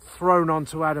clothes thrown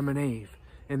onto Adam and Eve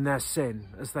in their sin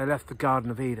as they left the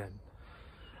Garden of Eden?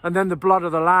 And then the blood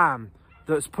of the lamb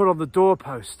that's put on the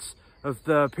doorposts of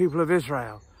the people of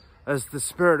Israel as the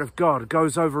Spirit of God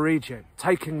goes over Egypt,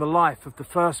 taking the life of the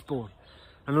firstborn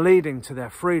and leading to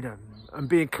their freedom and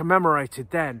being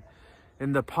commemorated then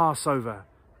in the Passover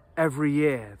every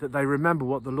year, that they remember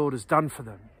what the Lord has done for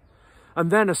them. And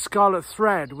then a scarlet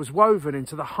thread was woven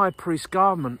into the high priest's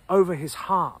garment over his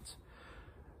heart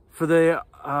for the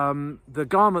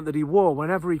garment that he wore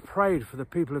whenever he prayed for the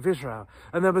people of Israel.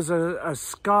 And there was a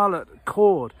scarlet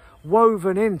cord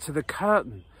woven into the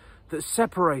curtain that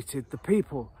separated the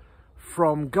people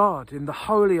from God in the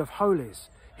Holy of Holies,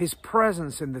 his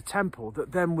presence in the temple,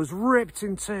 that then was ripped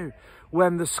in two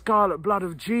when the scarlet blood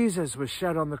of Jesus was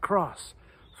shed on the cross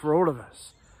for all of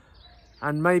us.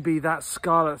 And maybe that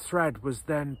scarlet thread was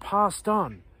then passed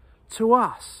on to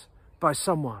us by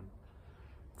someone,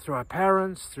 through our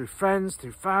parents, through friends,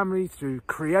 through family, through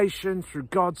creation, through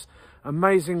God's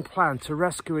amazing plan to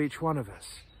rescue each one of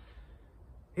us.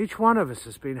 Each one of us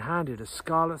has been handed a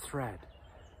scarlet thread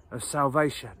of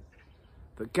salvation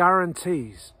that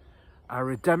guarantees our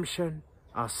redemption,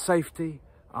 our safety,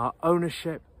 our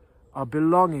ownership, our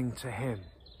belonging to him,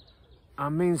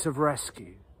 our means of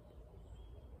rescue.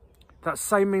 That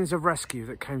same means of rescue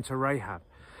that came to Rahab.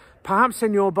 Perhaps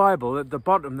in your Bible at the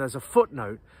bottom there's a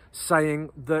footnote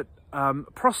saying that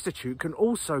prostitute can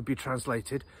also be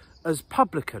translated as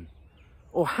publican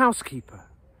or housekeeper.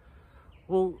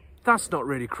 Well, that's not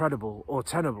really credible or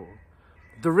tenable.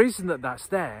 The reason that that's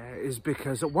there is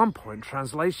because at one point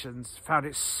translations found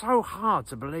it so hard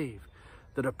to believe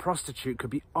that a prostitute could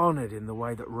be honoured in the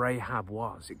way that Rahab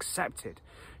was, accepted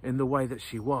in the way that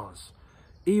she was,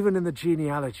 even in the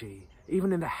genealogy,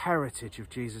 even in the heritage of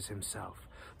Jesus himself,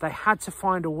 They had to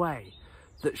find a way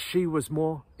that she was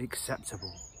more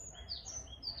acceptable.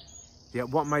 Yet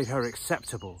what made her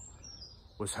acceptable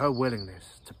was her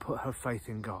willingness to put her faith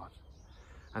in God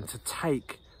and to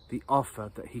take the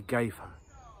offer that he gave her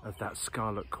of that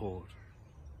scarlet cord.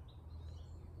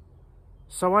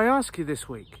 So I ask you this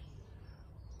week,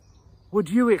 would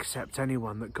you accept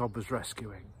anyone that God was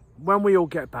rescuing? When we all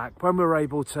get back, when we're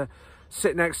able to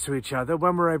sit next to each other,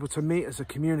 when we're able to meet as a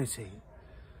community,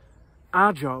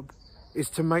 our job is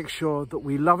to make sure that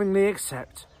we lovingly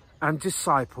accept and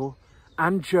disciple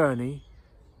and journey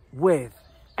with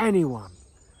anyone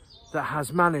that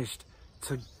has managed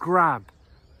to grab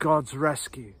God's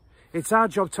rescue. It's our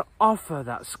job to offer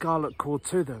that scarlet cord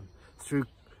to them through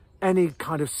any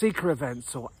kind of seeker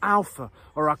events or alpha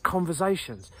or our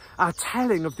conversations, our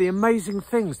telling of the amazing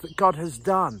things that God has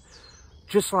done,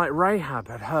 just like Rahab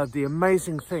had heard the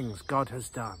amazing things God has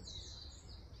done.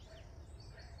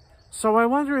 So I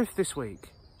wonder if this week,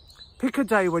 pick a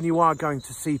day when you are going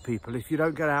to see people, if you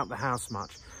don't get out the house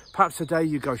much. Perhaps a day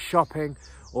you go shopping,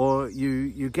 or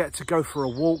you get to go for a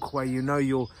walk where you know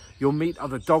you'll meet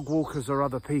other dog walkers or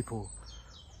other people.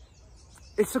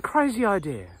 It's a crazy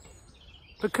idea,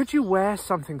 but could you wear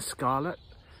something scarlet?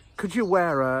 Could you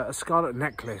wear a scarlet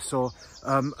necklace or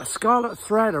a scarlet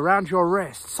thread around your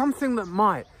wrist? Something that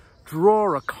might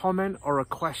draw a comment or a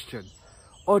question,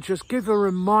 or just give a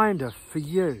reminder for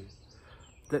you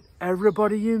that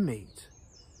everybody you meet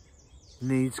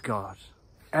needs God.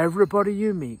 Everybody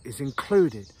you meet is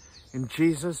included in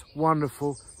Jesus'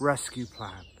 wonderful rescue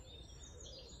plan.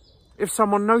 If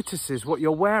someone notices what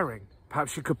you're wearing,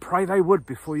 perhaps you could pray they would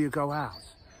before you go out.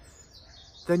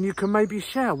 Then you can maybe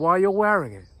share why you're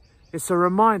wearing it. It's a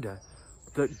reminder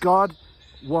that God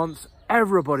wants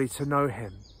everybody to know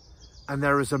him, and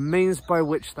there is a means by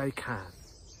which they can.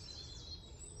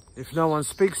 If no one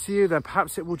speaks to you, then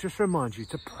perhaps it will just remind you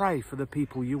to pray for the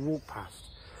people you walk past,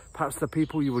 perhaps the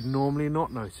people you would normally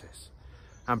not notice,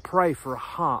 and pray for a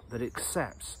heart that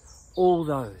accepts all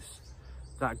those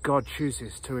that God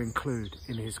chooses to include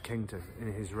in his kingdom,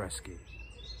 in his rescue.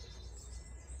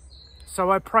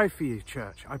 So I pray for you,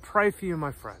 church. I pray for you,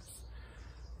 my friends,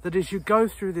 that as you go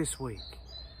through this week,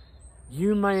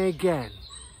 you may again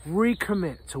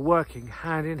recommit to working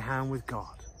hand in hand with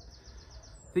God,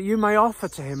 that you may offer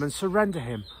to him and surrender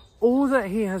him all that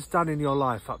he has done in your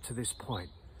life up to this point,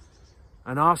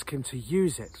 and ask him to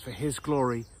use it for his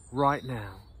glory right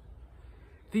now.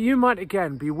 That you might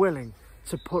again be willing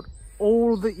to put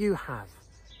all that you have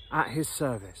at his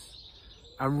service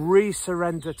and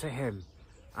re-surrender to him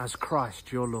as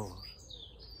Christ your Lord.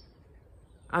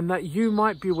 And that you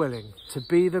might be willing to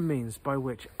be the means by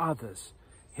which others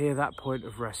hear that point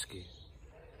of rescue.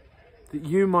 That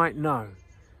you might know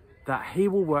that he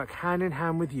will work hand in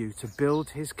hand with you to build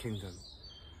his kingdom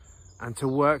and to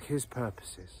work his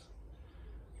purposes,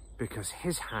 because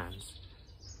his hands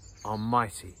are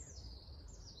mighty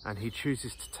and he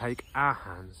chooses to take our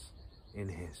hands in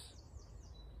his.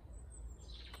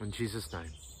 In Jesus'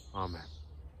 name, amen.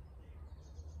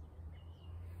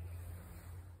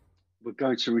 We're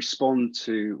going to respond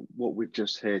to what we've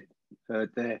just heard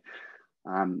there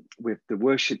with the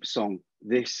worship song,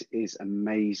 This is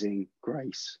Amazing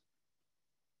Grace.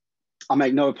 I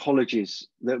make no apologies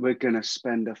that we're going to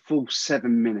spend a full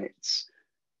 7 minutes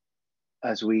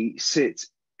as we sit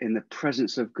in the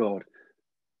presence of God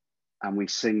and we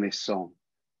sing this song.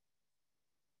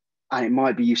 And it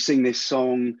might be you sing this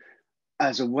song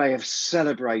as a way of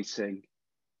celebrating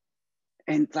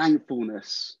in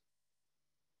thankfulness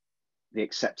the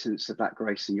acceptance of that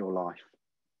grace in your life.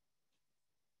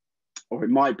 Or it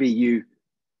might be you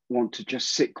want to just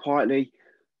sit quietly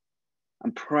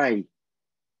and pray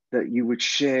that you would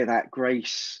share that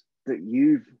grace that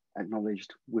you've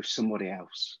acknowledged with somebody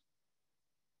else.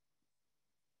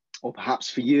 Or perhaps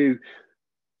for you,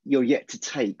 you're yet to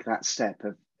take that step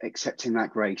of accepting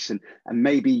that grace, and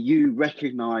maybe you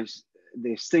recognize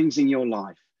there's things in your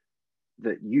life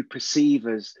that you perceive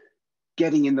as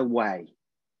getting in the way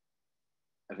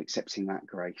of accepting that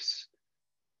grace.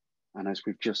 And as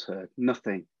we've just heard,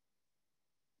 nothing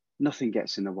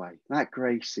gets in the way. That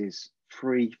grace is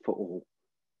free for all.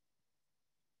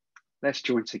 Let's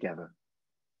join together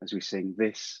as we sing,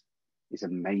 This is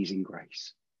Amazing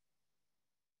Grace.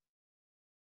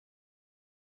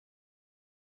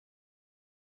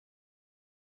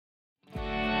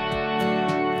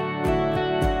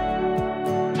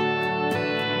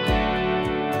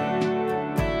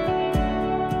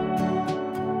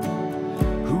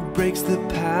 Breaks the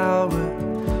power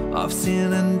of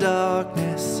sin and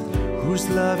darkness, whose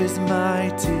love is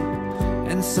mighty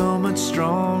and so much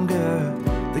stronger.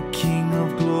 The King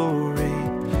of glory,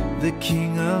 the the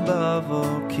King above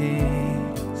all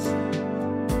kings,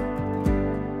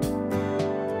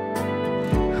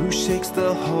 who shakes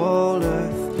the whole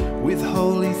earth with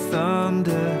holy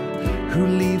thunder, who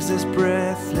leaves us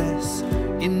breathless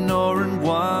in awe and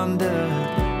wonder,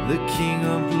 the King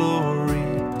of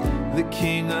glory, the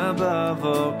King above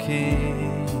all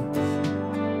kings.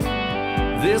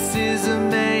 This is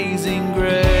amazing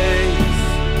grace,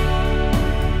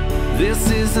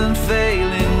 this is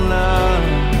unfailing love,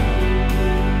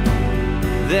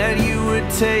 that you would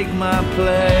take my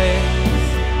place,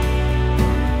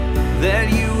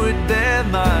 that you would bear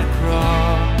my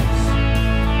cross,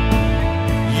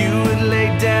 you would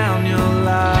lay down your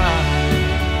life,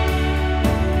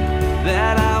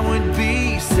 that I would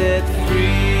be set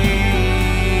free.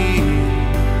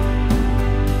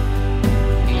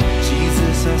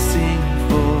 Jesus, I sing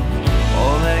for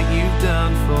all that you've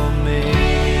done for me.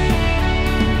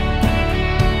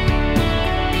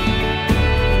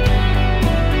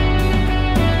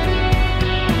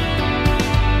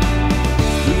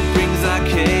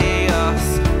 Chaos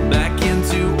back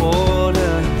into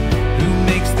order, who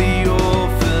makes the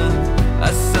orphan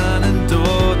a son and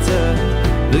daughter,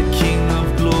 the King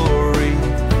of glory,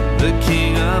 the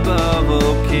King above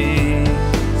all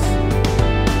kings,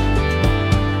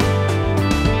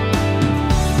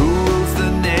 who rules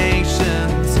the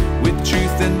nations with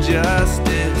truth and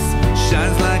justice,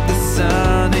 shines like the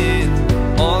sun in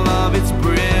all of its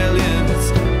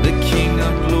brilliance, the King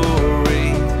of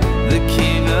glory, the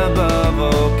King above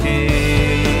all kings.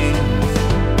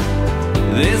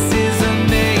 This is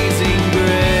amazing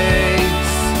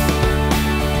grace,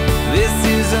 this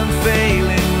is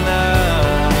unfailing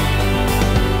love,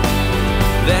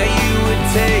 that you would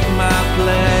take my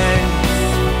place,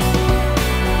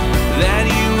 that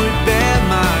you would bear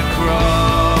my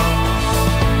cross,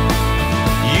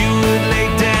 you would lay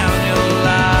down your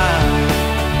life,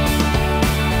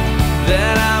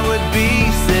 that I would be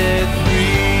set free.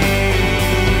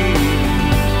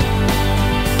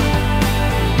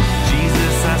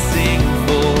 I sing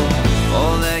for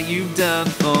all that you've done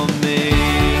for me.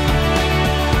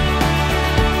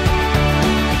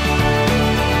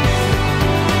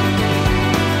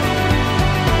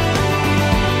 Worthy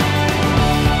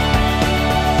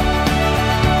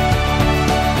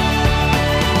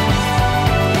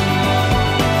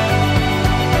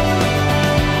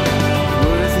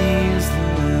the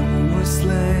Lamb who was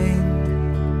slain,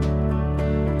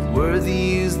 worthy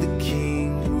is the King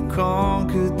who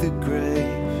conquered the grave.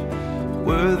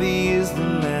 Worthy is the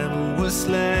Lamb who was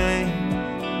slain,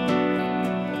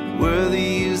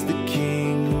 worthy is the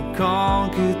King who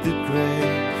conquered the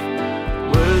grave.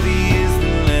 Worthy is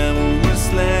the Lamb who was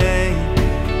slain,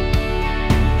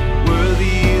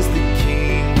 worthy is the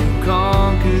King who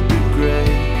conquered the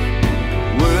grave.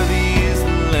 Worthy is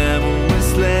the Lamb who was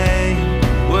slain,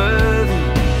 worthy,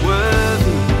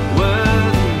 worthy,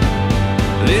 worthy.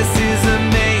 This is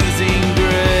amazing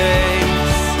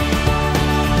grace,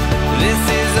 this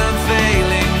is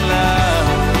unfailing love,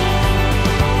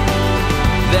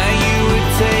 that you would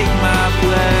take my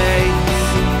place,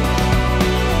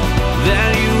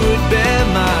 that you would bear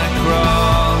my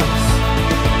cross,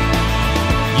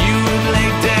 you would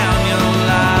lay down your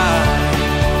life,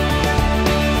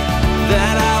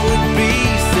 that I would be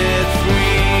set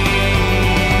free.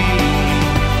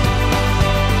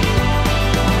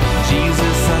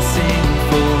 Jesus, I sing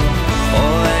for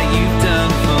all that you've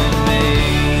done for me.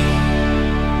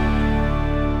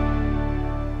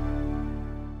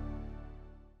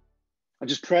 I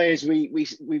just pray as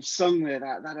we've sung there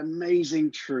that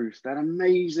amazing truth, that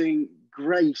amazing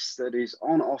grace that is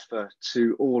on offer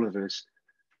to all of us,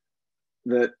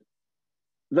 that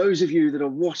those of you that are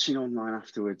watching online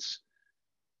afterwards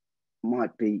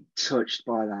might be touched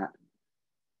by that.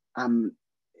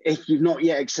 If you've not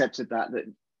yet accepted that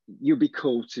you'll be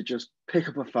called to just pick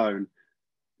up a phone,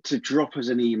 to drop us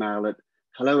an email at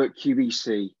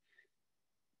hello@QBC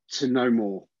to know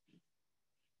more,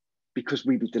 because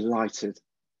we'd be delighted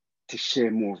to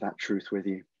share more of that truth with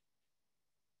you.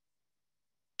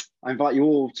 I invite you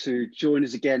all to join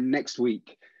us again next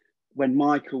week, when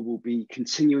Michael will be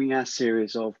continuing our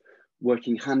series of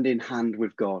working hand in hand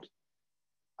with God,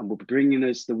 and will be bringing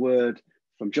us the word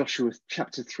from Joshua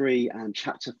chapter 3 and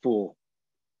chapter 4,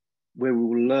 where we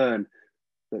will learn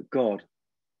that God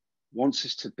wants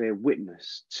us to bear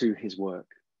witness to his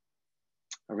work.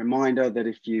 A reminder that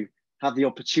if you have the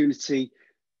opportunity,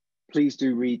 please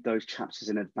do read those chapters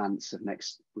in advance of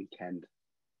next weekend.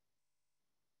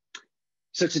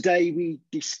 So today we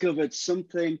discovered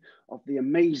something of the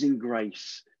amazing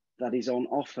grace that is on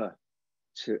offer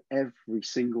to every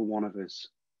single one of us.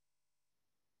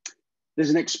 There's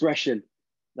an expression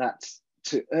that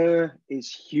to err is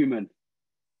human,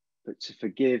 but to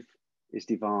forgive is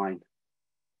divine.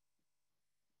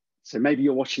 So maybe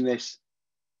you're watching this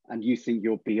and you think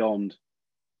you're beyond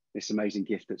this amazing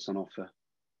gift that's on offer.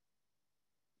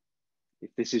 If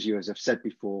this is you, as I've said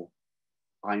before,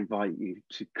 I invite you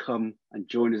to come and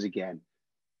join us again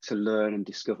to learn and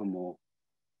discover more.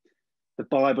 The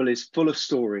Bible is full of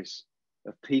stories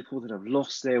of people that have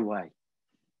lost their way.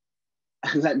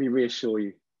 And let me reassure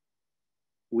you,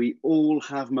 we all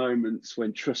have moments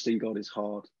when trusting God is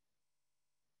hard.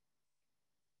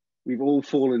 We've all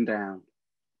fallen down.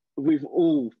 We've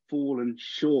all fallen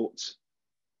short.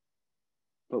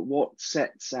 But what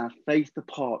sets our faith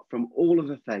apart from all of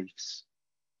the faiths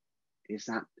is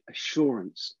that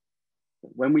assurance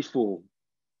that when we fall,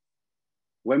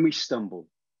 when we stumble,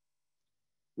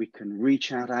 we can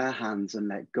reach out our hands and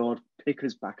let God pick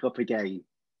us back up again.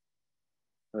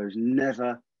 Those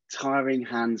never tiring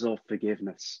hands of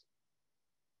forgiveness.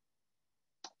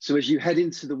 So as you head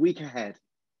into the week ahead,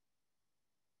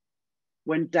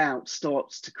 when doubt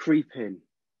starts to creep in,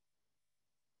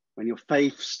 when your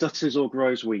faith stutters or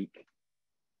grows weak,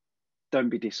 don't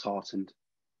be disheartened.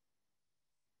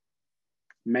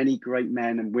 Many great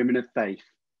men and women of faith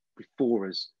before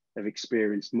us have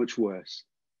experienced much worse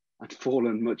and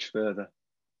fallen much further.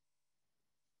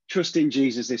 Trust in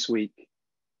Jesus this week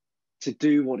to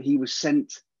do what he was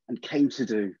sent and came to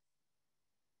do,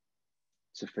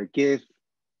 to forgive,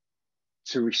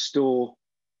 to restore,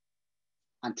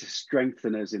 and to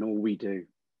strengthen us in all we do.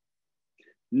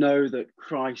 Know that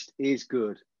Christ is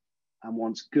good and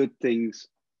wants good things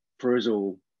for us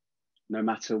all, no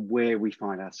matter where we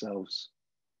find ourselves.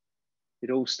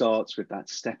 It all starts with that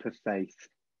step of faith.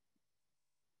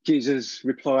 Jesus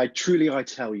replied, "Truly I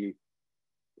tell you,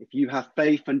 if you have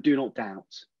faith and do not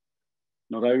doubt,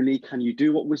 not only can you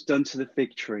do what was done to the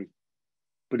fig tree,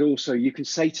 but also you can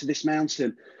say to this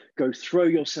mountain, go throw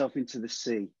yourself into the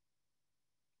sea,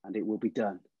 and it will be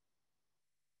done.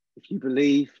 If you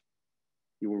believe,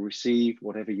 you will receive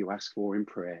whatever you ask for in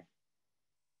prayer."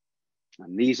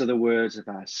 And these are the words of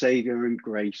our Saviour and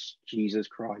grace, Jesus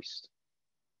Christ.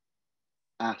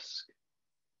 Ask,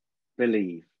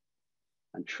 believe,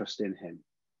 and trust in him.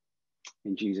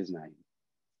 In Jesus' name,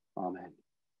 amen.